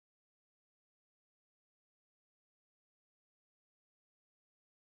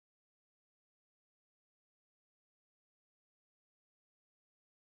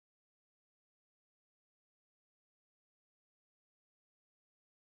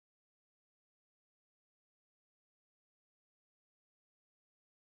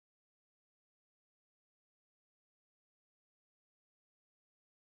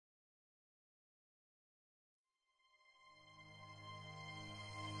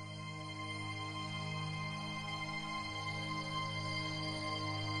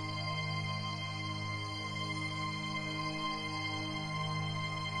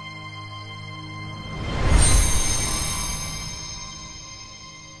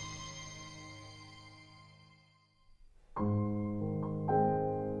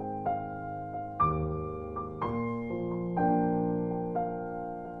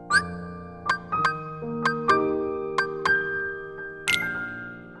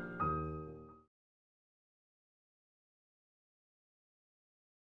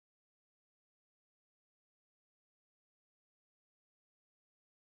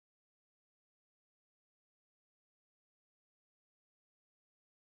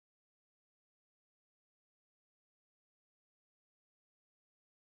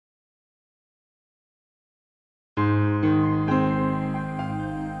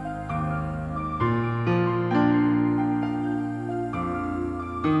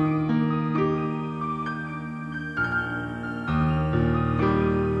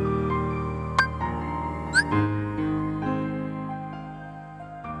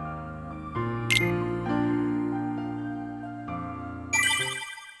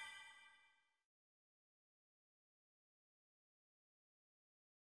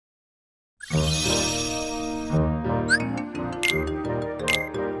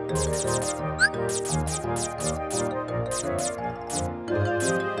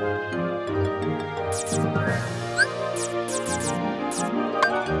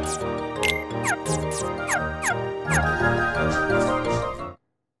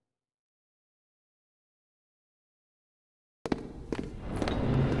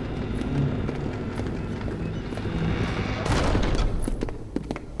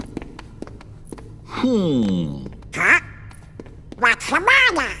Huh? What's the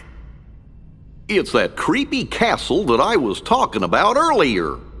matter? It's that creepy castle that I was talking about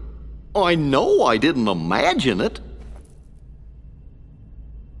earlier. I know I didn't imagine it.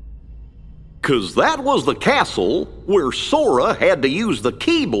 'Cause that was the castle where Sora had to use the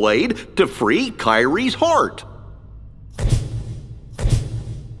Keyblade to free Kyrie's heart.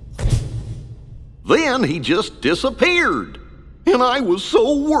 Then he just disappeared, and I was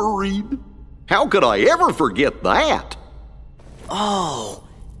so worried. How could I ever forget that? Oh,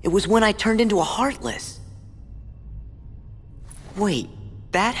 it was when I turned into a Heartless. Wait,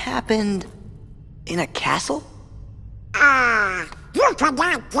 that happened in a castle? You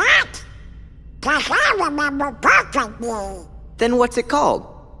forgot that? 'Cause I remember perfectly. Then what's it called?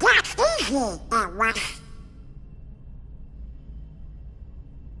 That's easy, it was.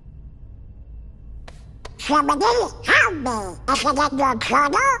 Somebody help me. Is it in your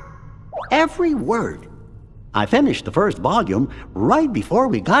journal? Every word. I finished the first volume right before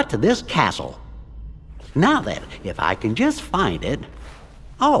we got to this castle. Now then, if I can just find it.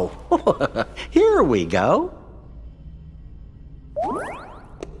 Oh, here we go.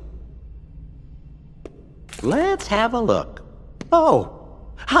 Let's have a look. Oh,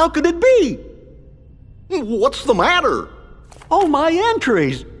 how could it be? What's the matter? Oh, my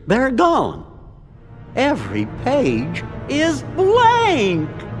entries, they're gone. Every page is blank.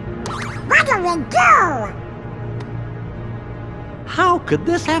 What do we do? How could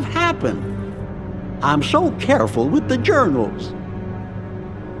this have happened? I'm so careful with the journals.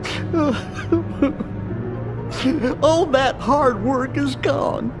 All that hard work is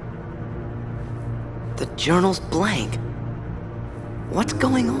gone. The journal's blank. What's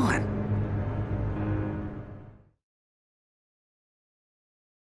going on?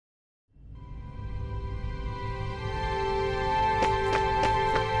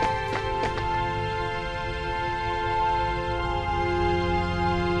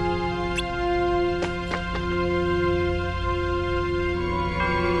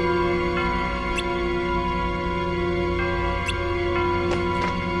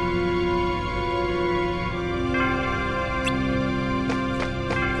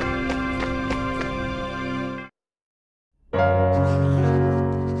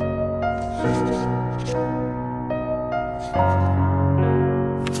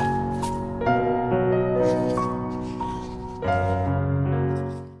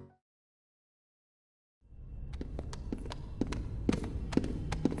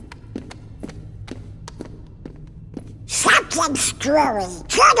 Something screwy.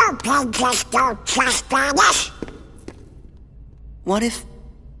 Journal pages don't just vanish. What if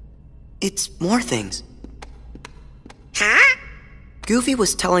it's more things? Huh? Goofy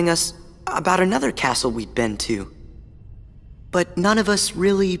was telling us about another castle we'd been to, but none of us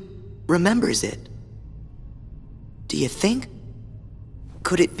really remembers it. Do you think?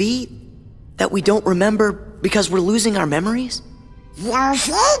 Could it be that we don't remember because we're losing our memories?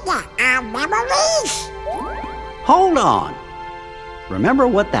 Losing our memories? Hold on. Remember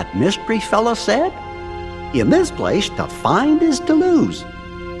what that mystery fella said? In this place, to find is to lose,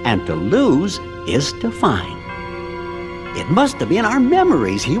 and to lose is to find. It must have been our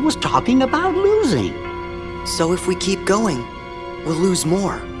memories he was talking about losing. So if we keep going, we'll lose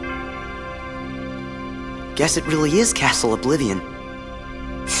more. Guess it really is Castle Oblivion.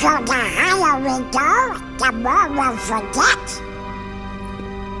 So the higher we go, the more we'll forget.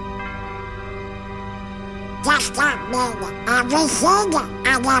 Does that mean everything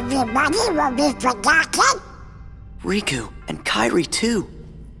and everybody will be forgotten? Riku and Kyrie too.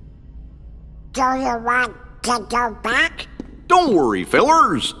 Do you want to go back? Don't worry,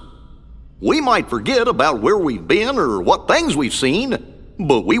 fellers. We might forget about where we've been or what things we've seen,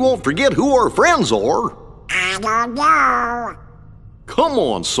 but we won't forget who our friends are. I don't know. Come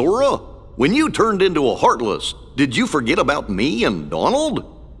on, Sora. when you turned into a Heartless, did you forget about me and Donald?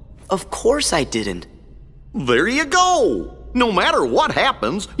 Of course I didn't. There you go! No matter what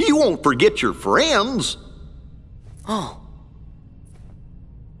happens, you won't forget your friends. Oh.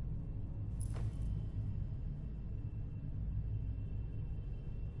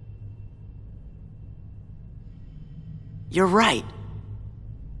 You're right.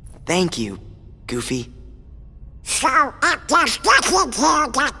 Thank you, Goofy. So if there's nothing here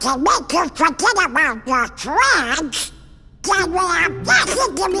that can make you forget about your friends, then we have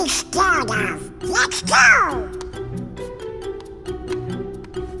nothing to be scared of. Let's go!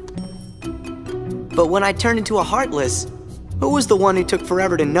 But when I turned into a Heartless, who was the one who took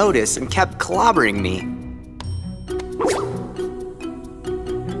forever to notice and kept clobbering me?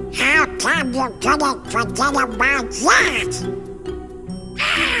 How come you couldn't forget about that?